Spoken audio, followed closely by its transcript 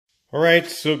Alright,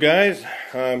 so guys,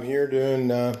 I'm here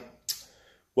doing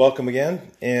welcome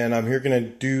again, and I'm here going to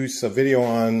do some video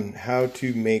on how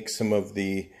to make some of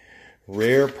the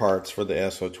rare parts for the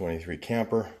SO23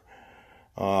 camper.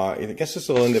 I guess this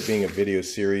will end up being a video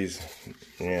series,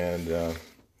 and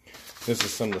this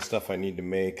is some of the stuff I need to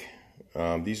make.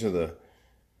 These are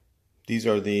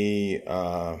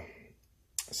the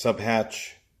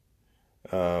sub-hatch,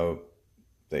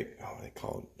 they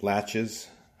call it latches.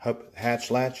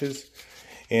 Hatch latches,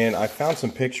 and I found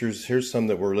some pictures. Here's some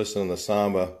that were listed on the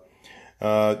Samba.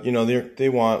 You know, they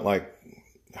want, like,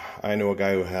 I know a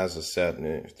guy who has a set,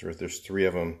 and there's 3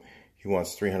 of them. He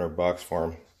wants $300 for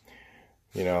them.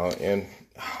 You know, and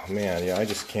oh, man, yeah, I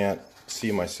just can't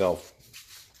see myself,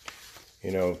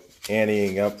 you know,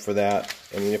 anteing up for that.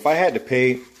 I mean, if I had to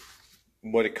pay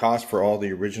what it cost for all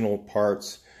the original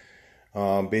parts,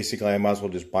 basically I might as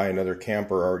well just buy another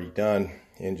camper already done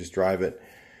and just drive it.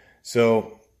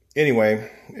 So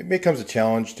anyway, it becomes a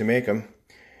challenge to make them,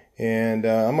 and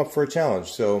I'm up for a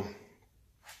challenge. So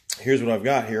here's what I've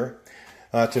got here.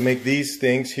 To make these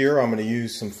things here, I'm going to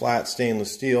use some flat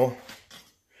stainless steel.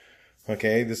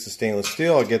 Okay, this is stainless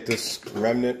steel. I'll get this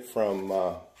remnant from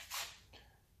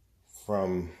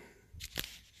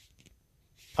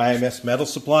IMS Metal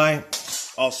Supply.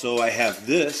 Also, I have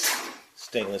this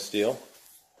stainless steel,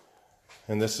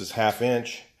 and this is 1/2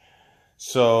 inch.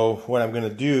 So what I'm going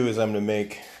to do is I'm going to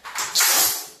make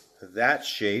that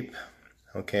shape,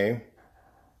 okay,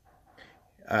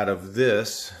 out of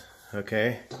this,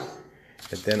 okay,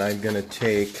 and then I'm going to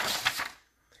take,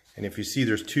 and if you see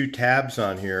there's 2 tabs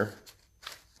on here,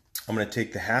 I'm going to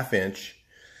take the 1/2 inch,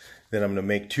 then I'm going to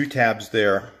make 2 tabs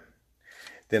there,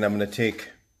 then I'm going to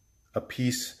take a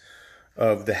piece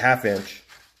of the 1/2 inch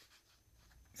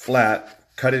flat,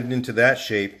 cut it into that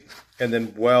shape, and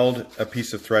then weld a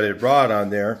piece of threaded rod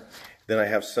on there. Then I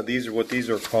have some, these are what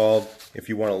these are called. If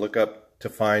you want to look up to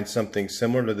find something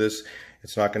similar to this,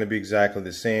 it's not going to be exactly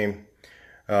the same,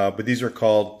 but these are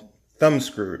called thumb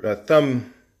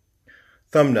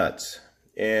nuts.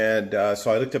 And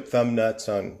so I looked up thumb nuts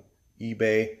on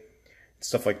eBay,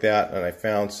 stuff like that, and I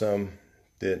found some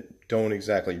that don't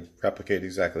exactly replicate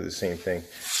exactly the same thing,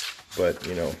 but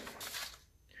you know,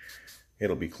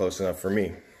 it'll be close enough for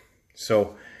me.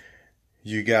 So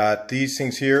you got these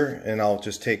things here, and I'll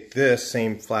just take this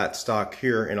same flat stock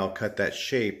here and I'll cut that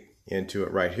shape into it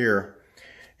right here,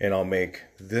 and I'll make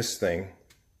this thing,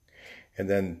 and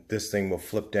then this thing will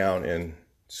flip down and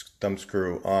thumb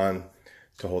screw on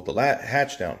to hold the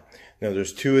hatch down. Now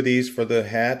there's 2 of these for the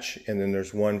hatch, and then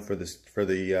there's 1 for the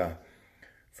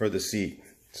seat.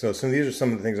 So these are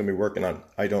some of the things I'll be working on.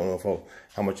 I don't know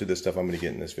how much of this stuff I'm going to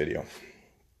get in this video.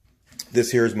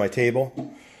 This here is my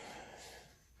table.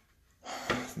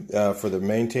 For the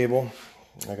main table,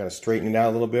 I got to straighten it out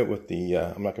a little bit with the,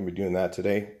 I'm not going to be doing that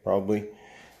today, probably.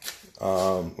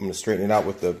 I'm going to straighten it out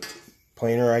with the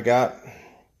planer I got.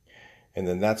 And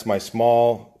then that's my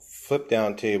small flip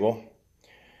down table.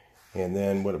 And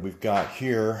then what we've got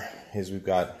here is we've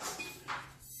got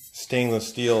stainless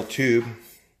steel tube,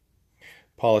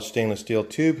 polished stainless steel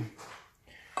tube.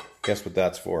 Guess what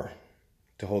that's for?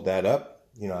 To hold that up.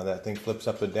 You know how that thing flips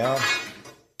up and down.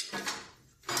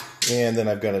 And then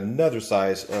I've got another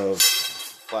size of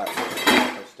flat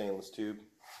stainless tube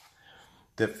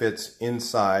that fits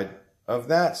inside of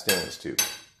that stainless tube.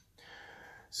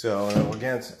 So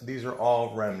again, these are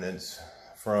all remnants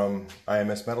from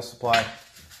IMS Metal Supply.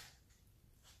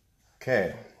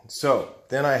 Okay, so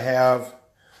then I have,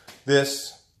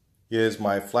 this is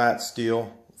my flat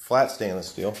stainless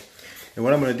steel. And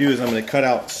what I'm going to do is I'm going to cut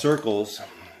out circles,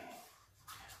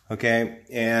 okay,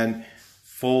 and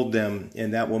fold them,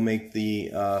 and that will make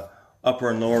the upper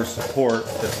and lower support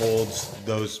that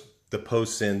holds the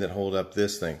posts in that hold up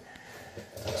this thing.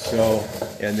 So,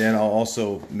 and then I'll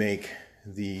also make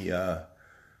the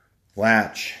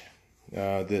latch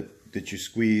that you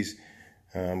squeeze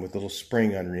with a little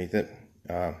spring underneath it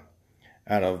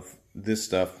out of this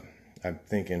stuff. I'm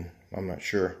thinking, I'm not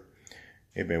sure.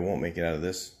 Maybe I won't make it out of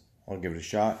this. I'll give it a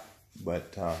shot,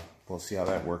 but we'll see how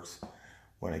that works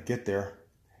when I get there.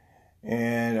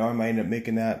 And I might end up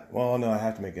making that, well, no, I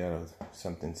have to make it out of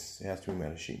something. It has to be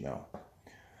made of sheet metal.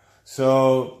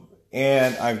 So,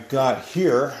 and I've got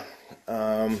here,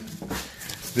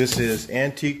 this is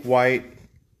antique white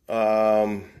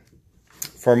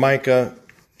Formica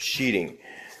sheeting.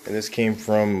 And this came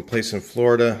from a place in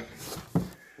Florida.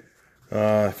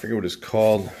 I forget what it's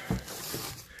called.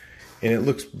 And it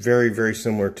looks very, very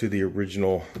similar to the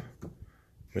original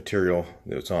material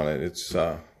that's on it. It's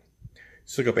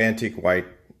just look up antique white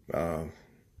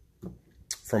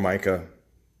Formica.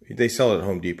 They sell it at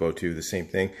Home Depot too, the same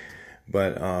thing.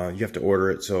 but you have to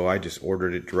order it. So I just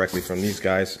ordered it directly from these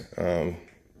guys. It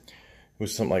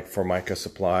was something like Formica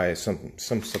Supply, some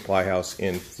supply house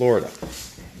in Florida,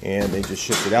 and they just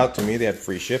shipped it out to me. They had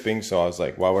free shipping, so I was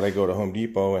like, why would I go to Home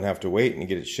Depot and have to wait and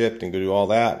get it shipped and go do all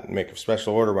that and make a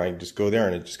special order when I can just go there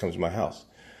and it just comes to my house.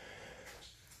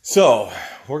 So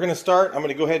we're gonna start. I'm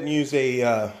gonna go ahead and use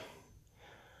a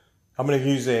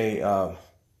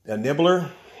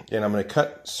nibbler, and I'm gonna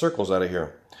cut circles out of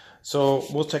here. So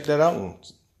we'll check that out and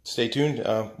stay tuned.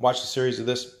 Watch the series of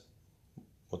this.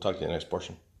 We'll talk to you in the next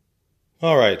portion.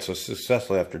 All right, so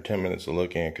successfully after 10 minutes of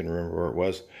looking, I couldn't remember where it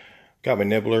was. Got my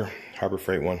nibbler, Harbor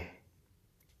Freight one.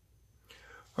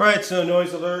 All right, so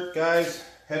noise alert, guys.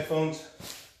 Headphones.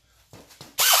 It's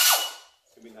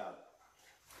gonna be loud.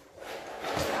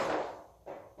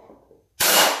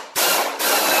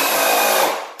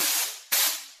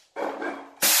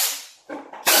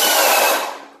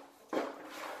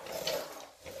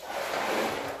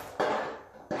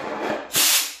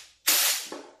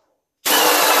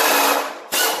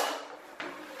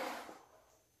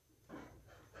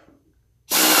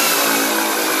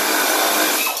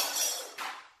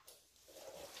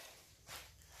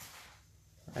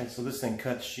 Alright, so this thing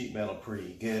cuts sheet metal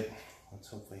pretty good. Let's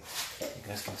hopefully you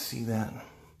guys can see that.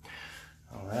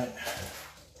 Alright.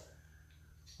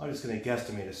 I'm just going to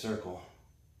guesstimate a circle.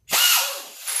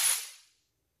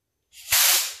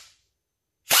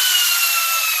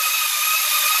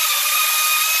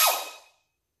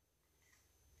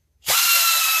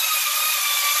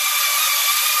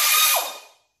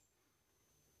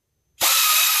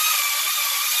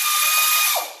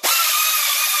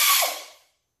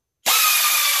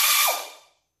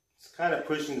 Kind of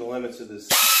pushing the limits of this.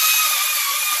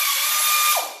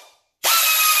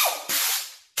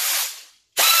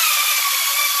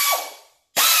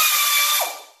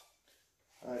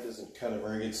 That doesn't cut a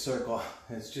very good circle.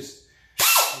 It's just,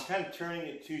 I'm kind of turning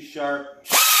it too sharp.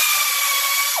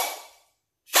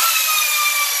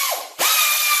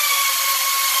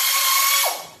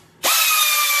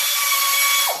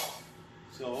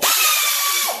 So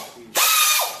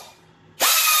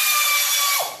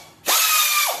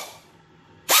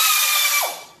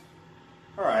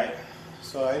alright,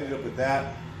 so I ended up with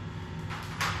that.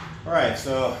 Alright,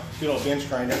 so good old bench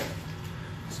grinder.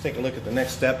 Let's take a look at the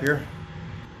next step here.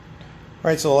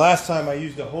 Alright, so the last time I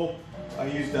used a Hulk cutter,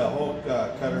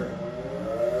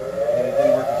 and it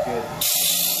didn't work as good.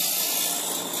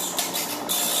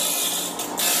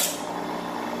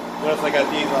 Notice I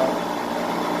got these on.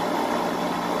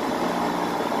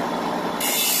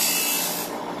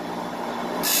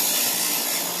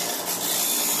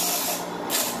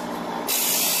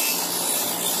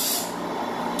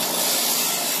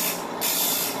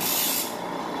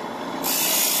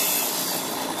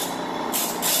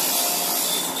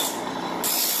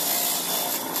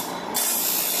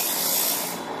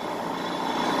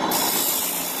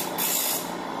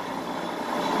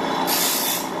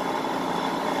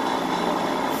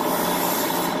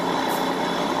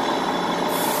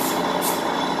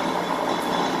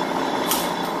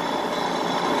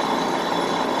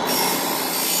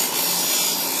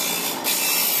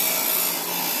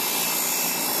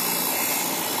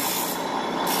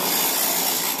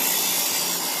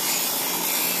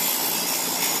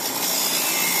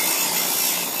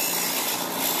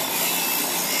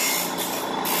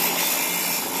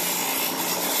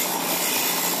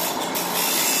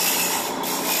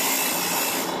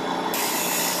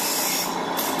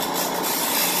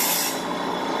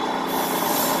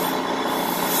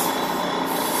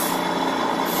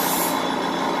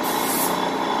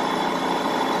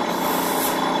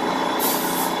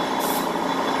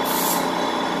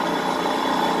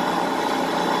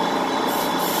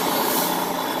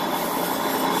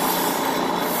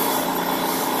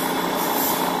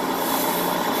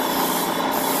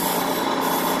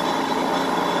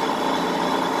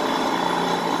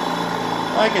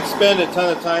 I could spend a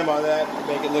ton of time on that to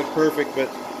make it look perfect, but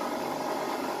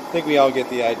I think we all get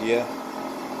the idea.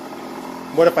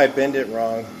 What if I bend it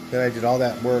wrong? Then I did all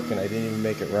that work and I didn't even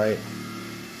make it right.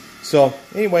 So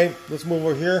anyway, let's move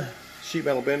over here. Sheet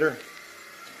metal bender.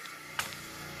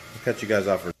 I'll cut you guys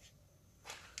off.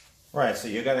 Alright, so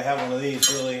you got to have one of these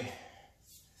really.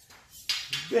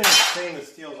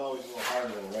 Stainless steel is always a little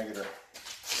harder than regular.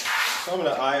 So I'm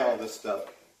going to eye all this stuff.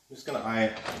 I'm just going to eye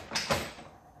it.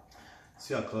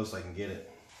 See how close I can get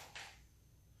it.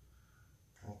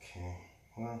 Okay,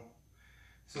 well,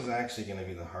 this is actually going to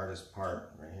be the hardest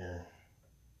part right here.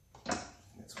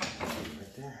 That's what I do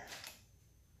right there.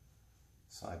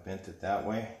 So I bent it that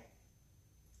way.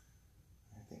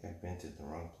 I think I bent it in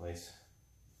the wrong place.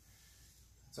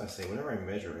 So I say, whenever I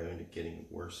measure, I end up getting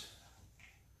worse.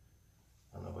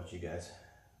 you guys.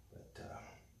 But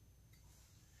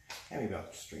yeah, maybe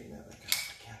I'll straighten that back up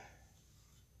if I can.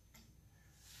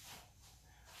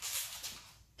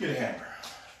 Get a hammer.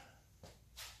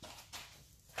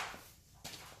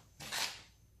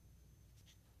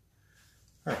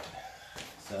 All right,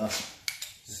 so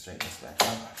just straighten this back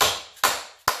up.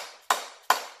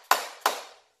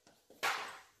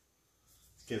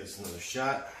 Let's give this another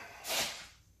shot.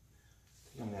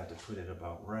 I'm gonna have to put it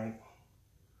about right.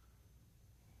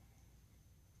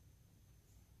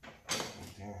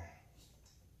 Right there.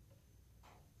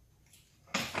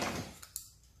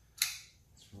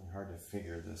 It's really hard to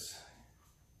figure this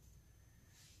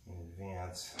in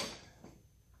advance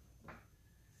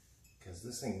because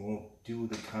this thing won't do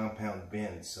the compound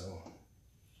bend, so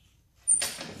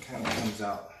it kind of comes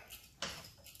out a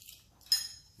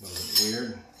little bit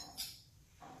weird,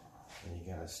 and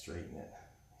you gotta straighten it.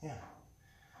 Yeah.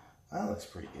 That looks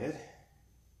pretty good.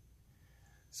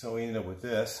 So we ended up with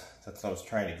this. That's what I was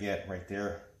trying to get right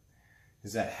there.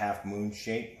 Is that half moon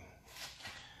shape.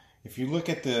 If you look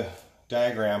at the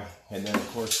diagram, and then of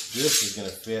course this is going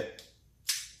to fit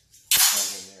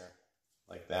right in there,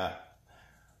 like that.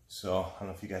 So I don't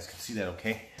know if you guys can see that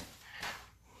okay.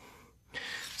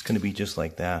 It's going to be just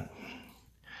like that.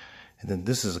 And then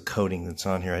this is a coating that's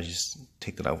on here. I just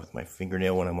take that out with my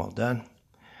fingernail when I'm all done.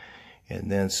 And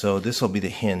then, so this will be the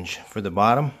hinge for the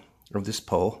bottom of this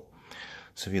pole.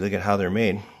 So if you look at how they're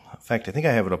made, in fact, I think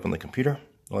I have it up on the computer.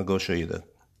 I'll go show you the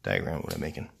diagram of what I'm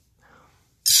making.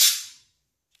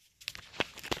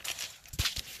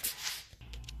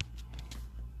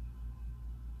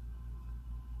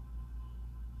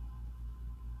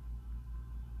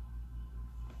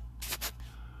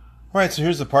 All right, so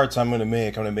here's the parts I'm going to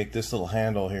make. I'm going to make this little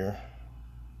handle here.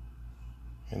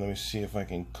 And let me see if I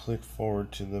can click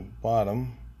forward to the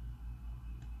bottom.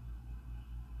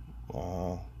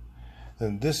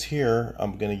 Then this here,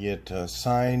 I'm going to get a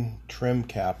sign trim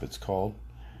cap, it's called.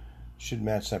 Should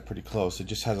match that pretty close. It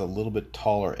just has a little bit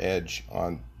taller edge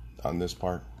on this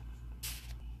part.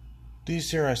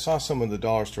 These here, I saw some in the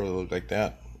dollar store that look like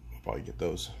that. I'll probably get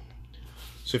those.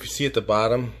 So if you see at the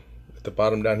bottom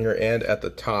down here, and at the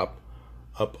top,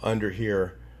 up under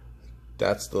here,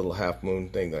 that's the little half moon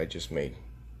thing that I just made.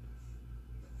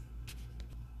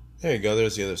 There you go,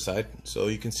 there's the other side. So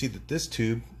you can see that this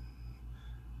tube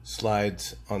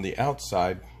slides on the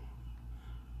outside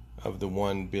of the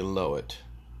one below it,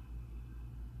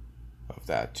 of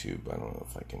that tube. I don't know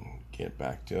if I can get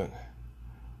back to it,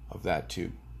 of that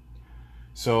tube.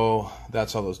 So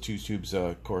that's how those two tubes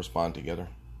correspond together.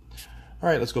 All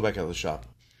right, let's go back out of the shop.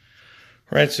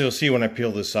 All right, so you'll see when I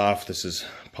peel this off, this is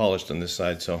polished on this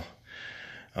side. So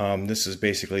this is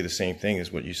basically the same thing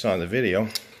as what you saw in the video.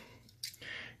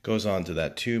 Goes onto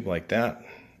that tube like that.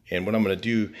 And what I'm going to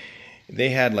do, they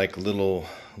had like little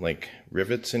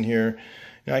rivets in here.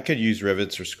 Now, I could use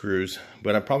rivets or screws,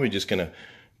 but I'm probably just going to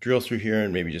drill through here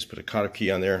and maybe just put a cotter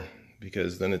key on there,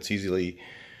 because then it's easily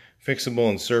fixable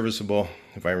and serviceable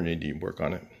if I ever need to work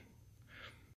on it.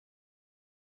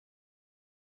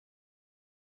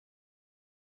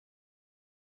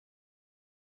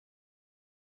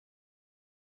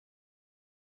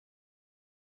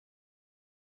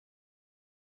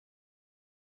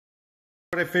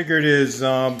 What I figured is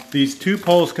these two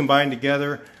poles combined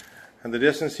together, and the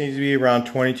distance needs to be around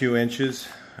 22 inches.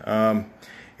 And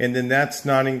then that's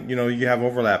not, you have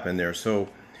overlap in there. So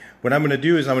what I'm going to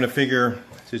do is I'm going to figure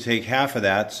to take half of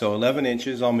that. So 11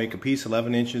 inches, I'll make a piece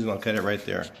 11 inches and I'll cut it right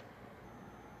there.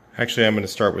 Actually, I'm going to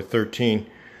start with 13.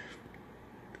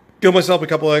 Give myself a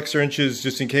couple extra inches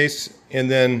just in case. And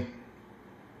then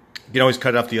you can always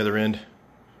cut off the other end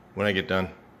when I get done.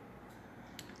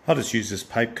 I'll just use this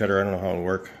pipe cutter. I don't know how it'll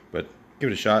work, but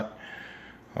give it a shot.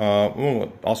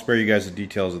 I'll spare you guys the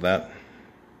details of that.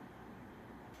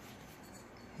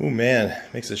 Oh man,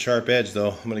 makes a sharp edge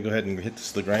though. I'm gonna go ahead and hit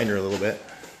this with the grinder a little bit.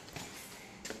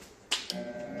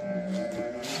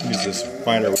 Use this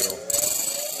finer wheel.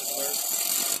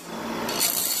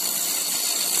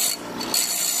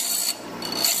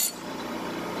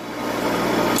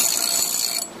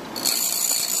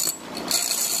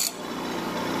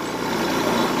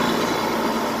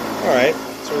 Alright,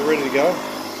 so we're ready to go.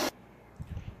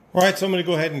 Alright, so I'm going to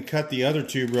go ahead and cut the other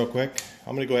tube real quick.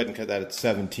 I'm going to go ahead and cut that at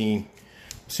 17.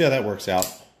 See how that works out.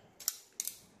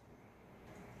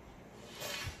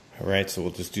 Alright, so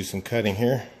we'll just do some cutting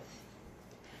here.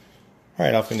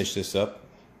 Alright, I'll finish this up.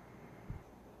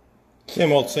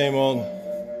 Same old, same old.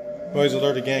 Noise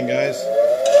alert again, guys.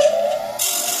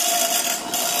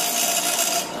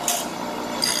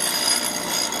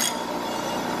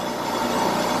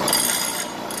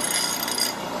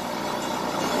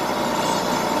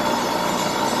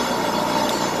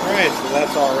 Alright, so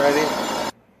that's all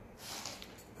ready.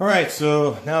 Alright,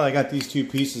 so now that I got these two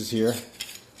pieces here,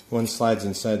 one slides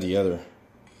inside the other.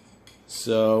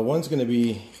 So one's going to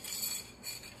be,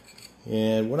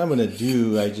 and what I'm going to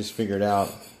do, I just figured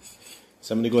out,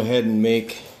 so I'm going to go ahead and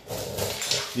make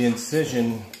the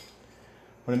incision.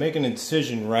 I'm going to make an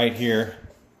incision right here,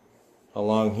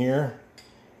 along here,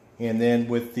 and then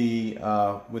with the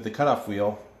cutoff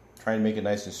wheel, try and make it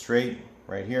nice and straight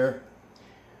right here.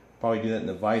 Probably do that in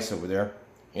the vise over there,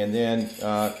 and then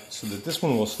so that this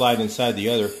one will slide inside the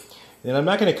other. And I'm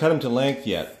not going to cut them to length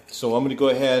yet, so I'm going to go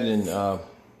ahead and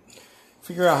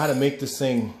figure out how to make this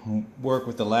thing work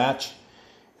with the latch.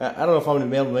 I don't know if I'm going to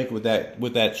be able to make it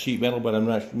with that sheet metal, but I'm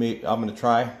going to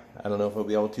try. I don't know if I'll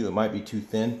be able to. It might be too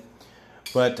thin,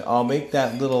 but I'll make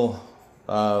that little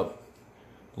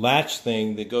latch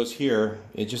thing that goes here.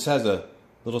 It just has a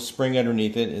little spring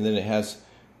underneath it, and then it has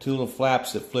two little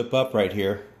flaps that flip up right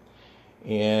here.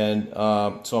 And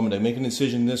so I'm going to make an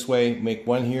incision this way, make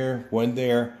one here, one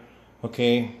there,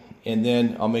 okay, and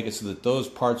then I'll make it so that those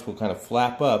parts will kind of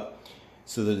flap up,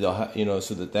 so that they'll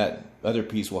so that other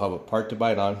piece will have a part to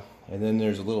bite on. And then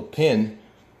there's a little pin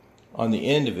on the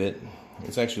end of it.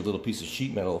 It's actually a little piece of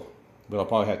sheet metal, but I'll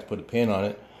probably have to put a pin on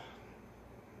it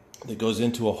that goes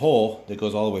into a hole that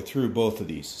goes all the way through both of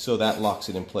these, so that locks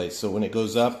it in place. So when it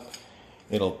goes up,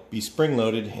 it'll be spring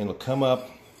loaded and it'll come up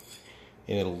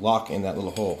and it'll lock in that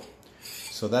little hole.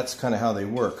 So that's kind of how they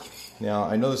work. Now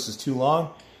I know this is too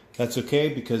long. That's okay,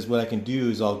 because what I can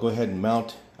do is I'll go ahead and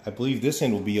mount, I believe this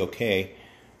end will be okay,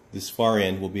 this far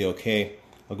end will be okay.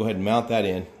 I'll go ahead and mount that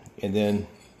in, and then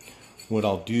what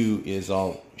I'll do is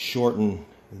I'll shorten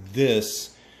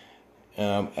this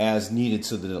as needed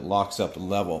so that it locks up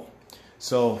level.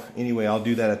 So anyway, I'll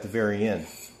do that at the very end.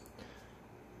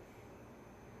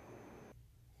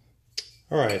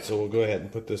 Alright, so we'll go ahead and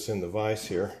put this in the vise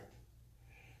here.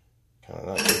 Kind of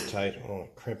not too tight, I don't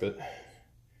want to crimp it.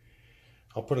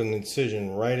 I'll put an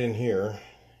incision right in here,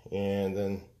 and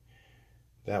then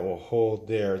that will hold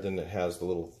there. Then it has the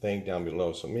little thing down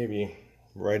below, so maybe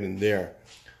right in there.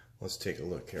 Let's take a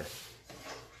look here.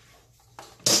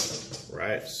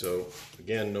 Right, so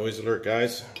again, noise alert,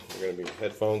 guys. We're going to be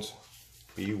headphones.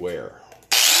 Beware.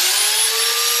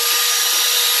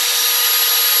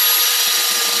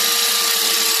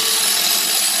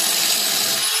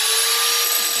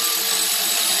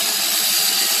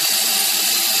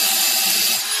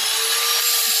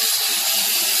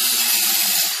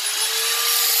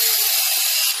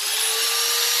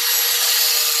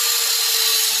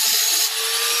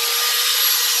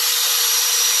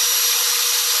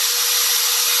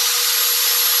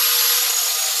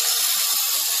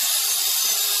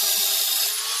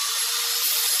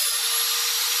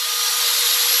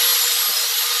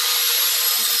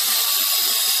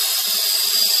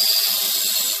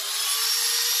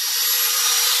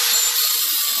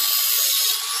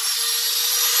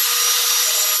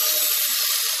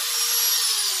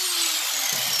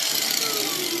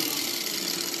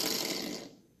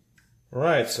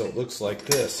 Alright, so it looks like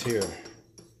this here.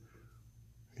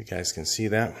 You guys can see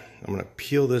that. I'm going to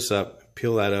peel this up,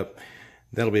 peel that up.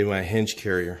 That'll be my hinge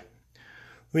carrier.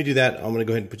 Let me do that. I'm going to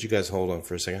go ahead and put you guys hold on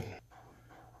for a second.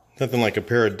 Nothing like a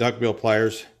pair of duckbill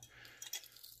pliers.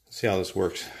 Let's see how this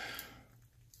works.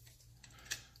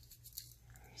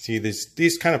 See,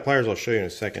 these kind of pliers I'll show you in a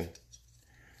second.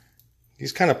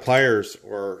 These kind of pliers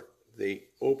they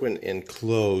open and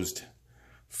closed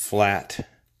flat.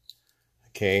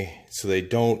 Okay, so they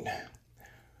don't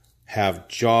have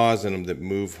jaws in them that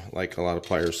move like a lot of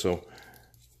pliers. So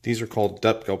these are called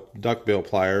duckbill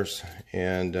pliers,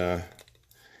 and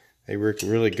they work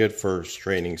really good for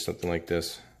straightening something like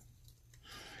this.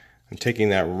 I'm taking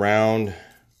that round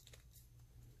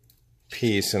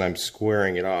piece and I'm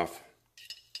squaring it off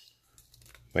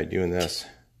by doing this,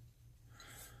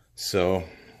 so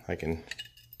I can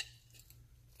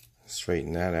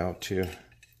straighten that out too.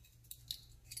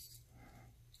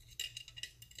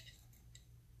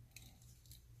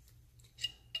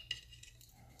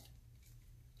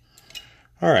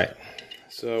 Alright,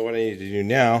 so what I need to do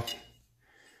now,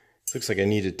 it looks like I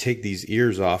need to take these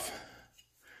ears off,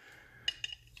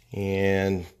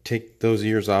 and take those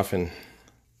ears off, and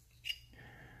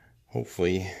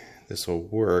hopefully this will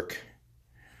work.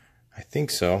 I think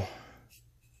so. What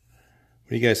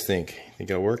do you guys think?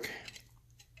 Think it'll work?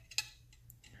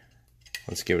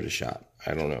 Let's give it a shot.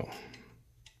 I don't know.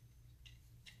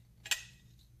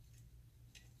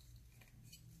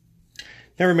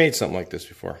 Never made something like this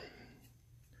before.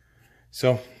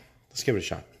 So, let's give it a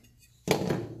shot.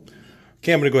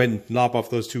 Okay, I'm going to go ahead and lop off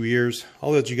those two ears.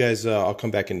 I'll let you guys, I'll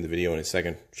come back into the video in a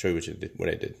second, show you what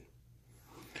I did.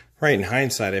 Right, in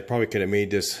hindsight, I probably could have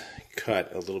made this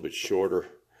cut a little bit shorter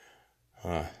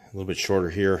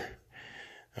here,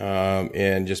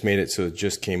 and just made it so it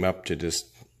just came up to just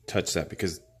touch that,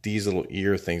 because these little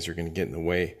ear things are going to get in the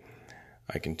way,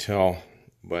 I can tell.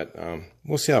 But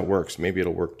we'll see how it works. Maybe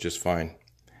it'll work just fine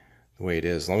the way it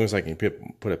is, as long as I can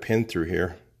put a pin through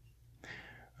here.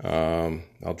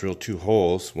 I'll drill 2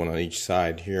 holes, one on each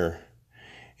side here,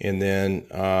 and then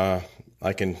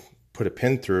I can put a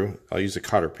pin through. I'll use a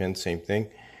cotter pin, same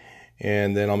thing,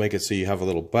 and then I'll make it so you have a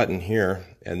little button here,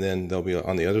 and then there'll be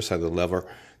on the other side of the lever,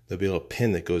 there'll be a little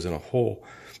pin that goes in a hole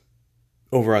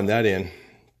over on that end.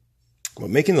 But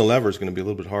making the lever is going to be a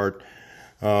little bit hard.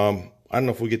 I don't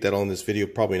know if we'll get that all in this video,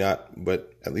 probably not,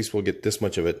 but at least we'll get this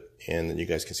much of it, and then you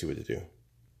guys can see what to do.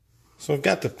 So I've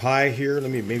got the pie here.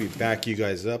 Let me maybe back you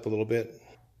guys up a little bit.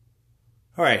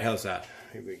 All right, how's that?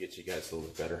 Maybe we get you guys a little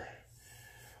bit better.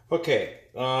 Okay,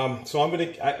 so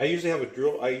I usually have a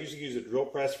drill. I usually use a drill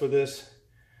press for this.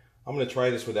 I'm gonna try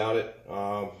this without it,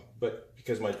 but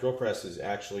because my drill press is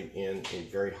actually in a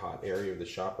very hot area of the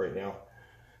shop right now,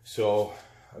 so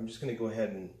I'm just gonna go ahead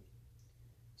and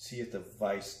see if the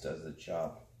vise does the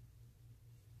job.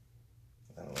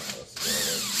 I don't know how else to do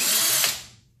it.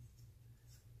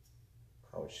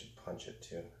 Probably should punch it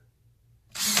too.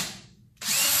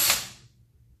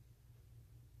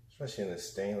 Especially in the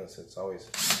stainless, it's always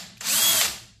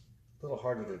a little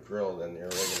harder to drill than your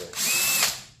regular.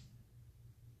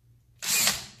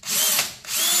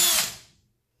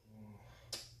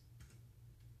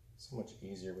 So much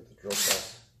easier with the drill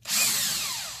press.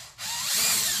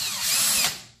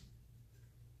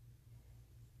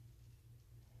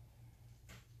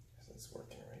 It's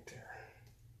working right there.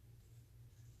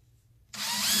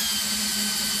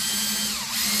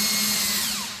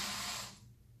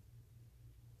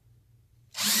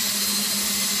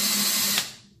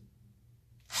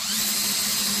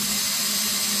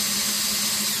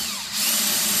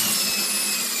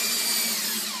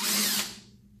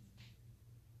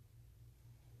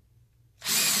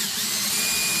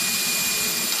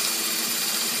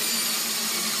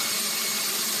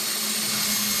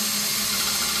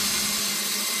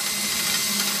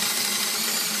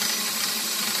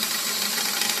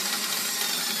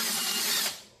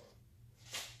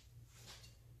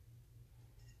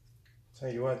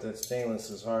 Tell you what, that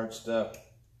stainless is hard stuff.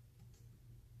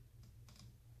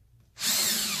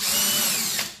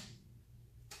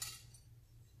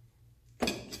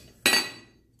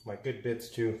 My good bits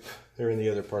too, they're in the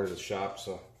other part of the shop,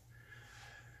 so.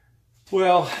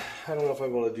 Well, I don't know if I'm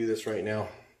able to do this right now.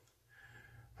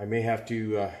 I may have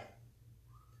to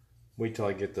wait till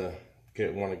I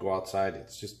want to go outside.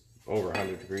 It's just over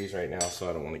 100 degrees right now, so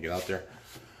I don't want to get out there.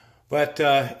 But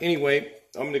anyway,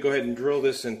 I'm going to go ahead and drill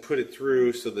this and put it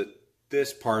through so that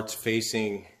this part's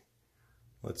facing,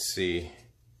 let's see,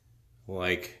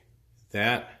 like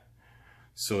that.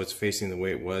 So it's facing the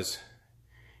way it was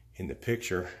in the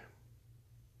picture.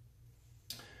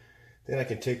 Then I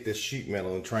can take this sheet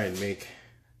metal and try and make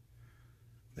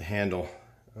the handle.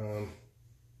 I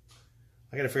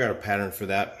got to figure out a pattern for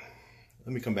that.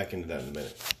 Let me come back into that in a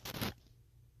minute.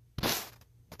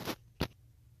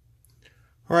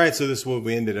 Alright, so this is what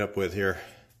we ended up with here.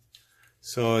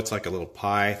 So it's like a little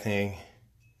pie thing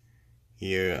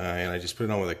here, and I just put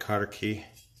it on with a cotter key.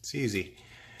 It's easy.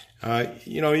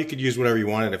 You know, you could use whatever you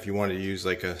wanted. If you wanted to use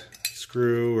like a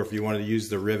screw, or if you wanted to use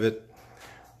the rivet,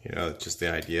 you know, just the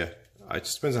idea. It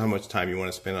just depends on how much time you want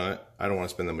to spend on it. I don't want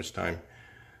to spend that much time.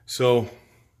 So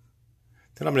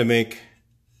then I'm going to make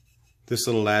this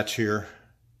little latch here,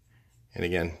 and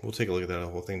again, we'll take a look at that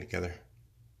whole thing together.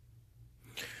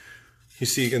 You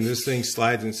see, again, this thing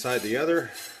slides inside the other,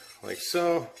 like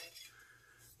so.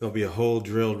 There'll be a hole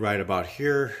drilled right about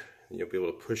here, and you'll be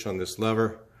able to push on this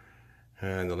lever,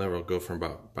 and the lever will go from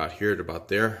about here to about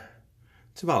there.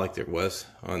 It's about like it was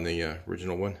on the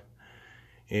original one.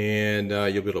 And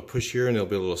you'll be able to push here, and there'll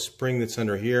be a little spring that's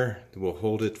under here that will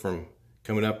hold it from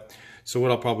coming up. So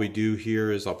what I'll probably do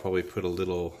here is I'll probably put a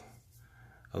little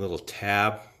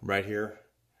tab right here,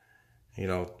 you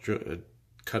know,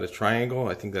 cut a triangle.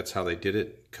 I think that's how they did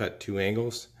it. Cut 2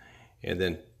 angles and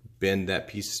then bend that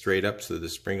piece straight up so that the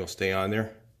spring will stay on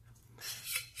there.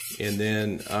 And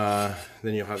then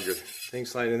you'll have your thing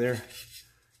slide in there.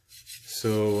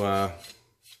 So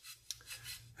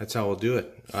that's how we'll do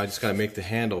it. I just got to make the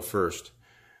handle first.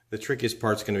 The trickiest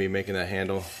part's going to be making that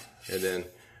handle, and then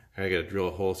I got to drill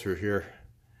a hole through here,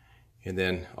 and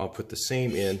then I'll put the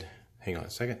same end. Hang on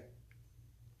a second.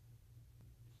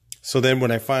 So then when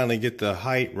I finally get the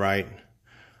height right,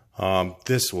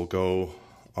 this will go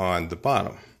on the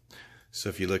bottom. So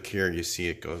if you look here, you see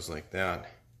it goes like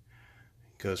that.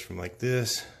 It goes from like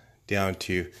this down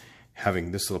to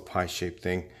having this little pie-shaped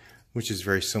thing, which is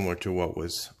very similar to what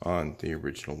was on the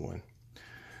original one.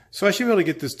 So I should be able to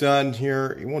get this done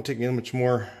here. It won't take me much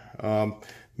more.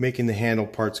 Making the handle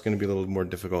part's going to be a little more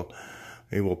difficult.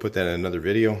 Maybe we'll put that in another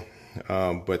video.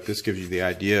 But this gives you the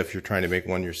idea if you're trying to make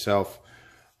one yourself.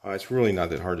 It's really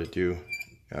not that hard to do.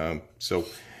 So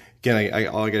again,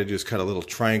 all I got to do is cut a little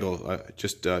triangle,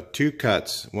 just 2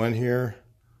 cuts, one here,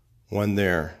 one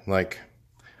there, like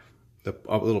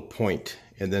a little point,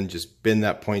 and then just bend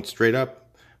that point straight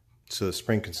up so the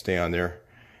spring can stay on there.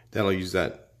 That's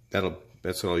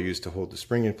what I'll use to hold the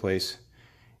spring in place.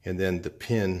 And then the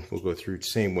pin will go through the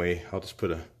same way. I'll just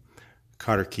put a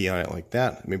cotter key on it like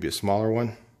that, maybe a smaller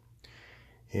one.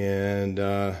 And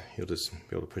you'll just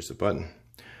be able to push the button.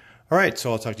 All right,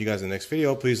 so I'll talk to you guys in the next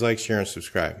video. Please like, share, and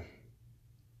subscribe.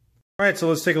 All right, so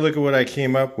let's take a look at what I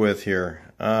came up with here.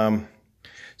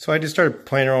 So I just started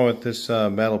playing around with this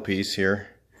metal piece here.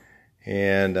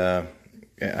 And I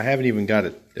haven't even got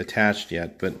it attached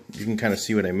yet, but you can kind of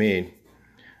see what I made.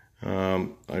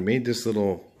 I made this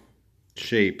little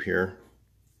shape here,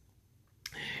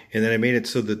 and then I made it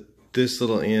so that this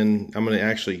little end, I'm going to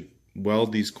actually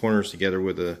weld these corners together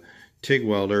with a TIG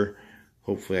welder.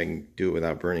 Hopefully I can do it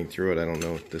without burning through it. I don't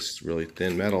know if this is really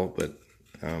thin metal, but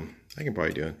I can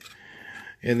probably do it.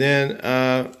 And then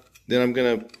I'm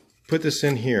going to put this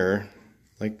in here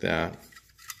like that.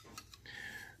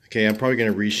 Okay, I'm probably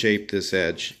going to reshape this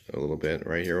edge a little bit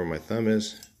right here where my thumb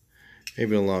is.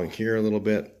 Maybe along here a little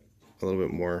bit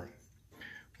more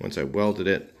once I welded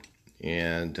it,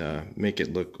 and make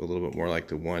it look a little bit more like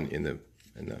the one in the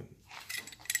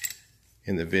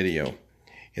video.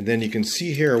 And then you can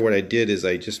see here what I did is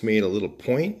I just made a little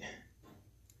point.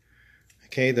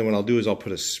 Okay, then what I'll do is I'll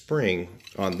put a spring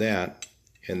on that,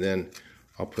 and then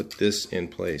I'll put this in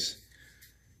place.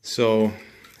 So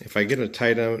if I get a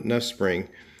tight enough spring, I'm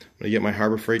going to get my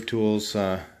Harbor Freight Tools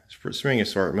spring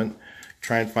assortment,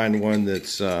 try and find one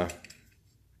that's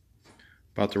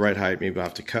about the right height. Maybe I'll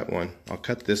have to cut one. I'll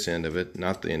cut this end of it,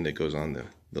 not the end that goes on the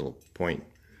little point.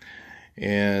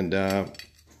 And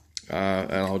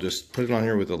I'll just put it on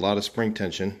here with a lot of spring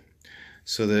tension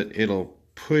so that it'll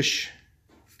push,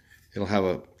 it'll have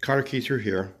a cotter key through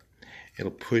here.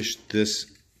 It'll push this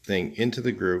thing into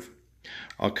the groove.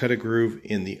 I'll cut a groove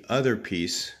in the other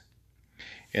piece,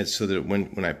 and so that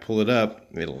when I pull it up,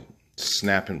 it'll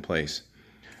snap in place.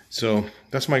 So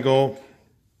that's my goal.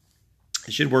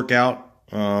 It should work out.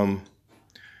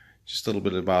 Just a little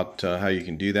bit about how you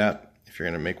can do that if you're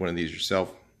going to make one of these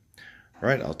yourself. All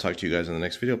right, I'll talk to you guys in the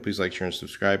next video. Please like, share, and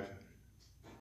subscribe.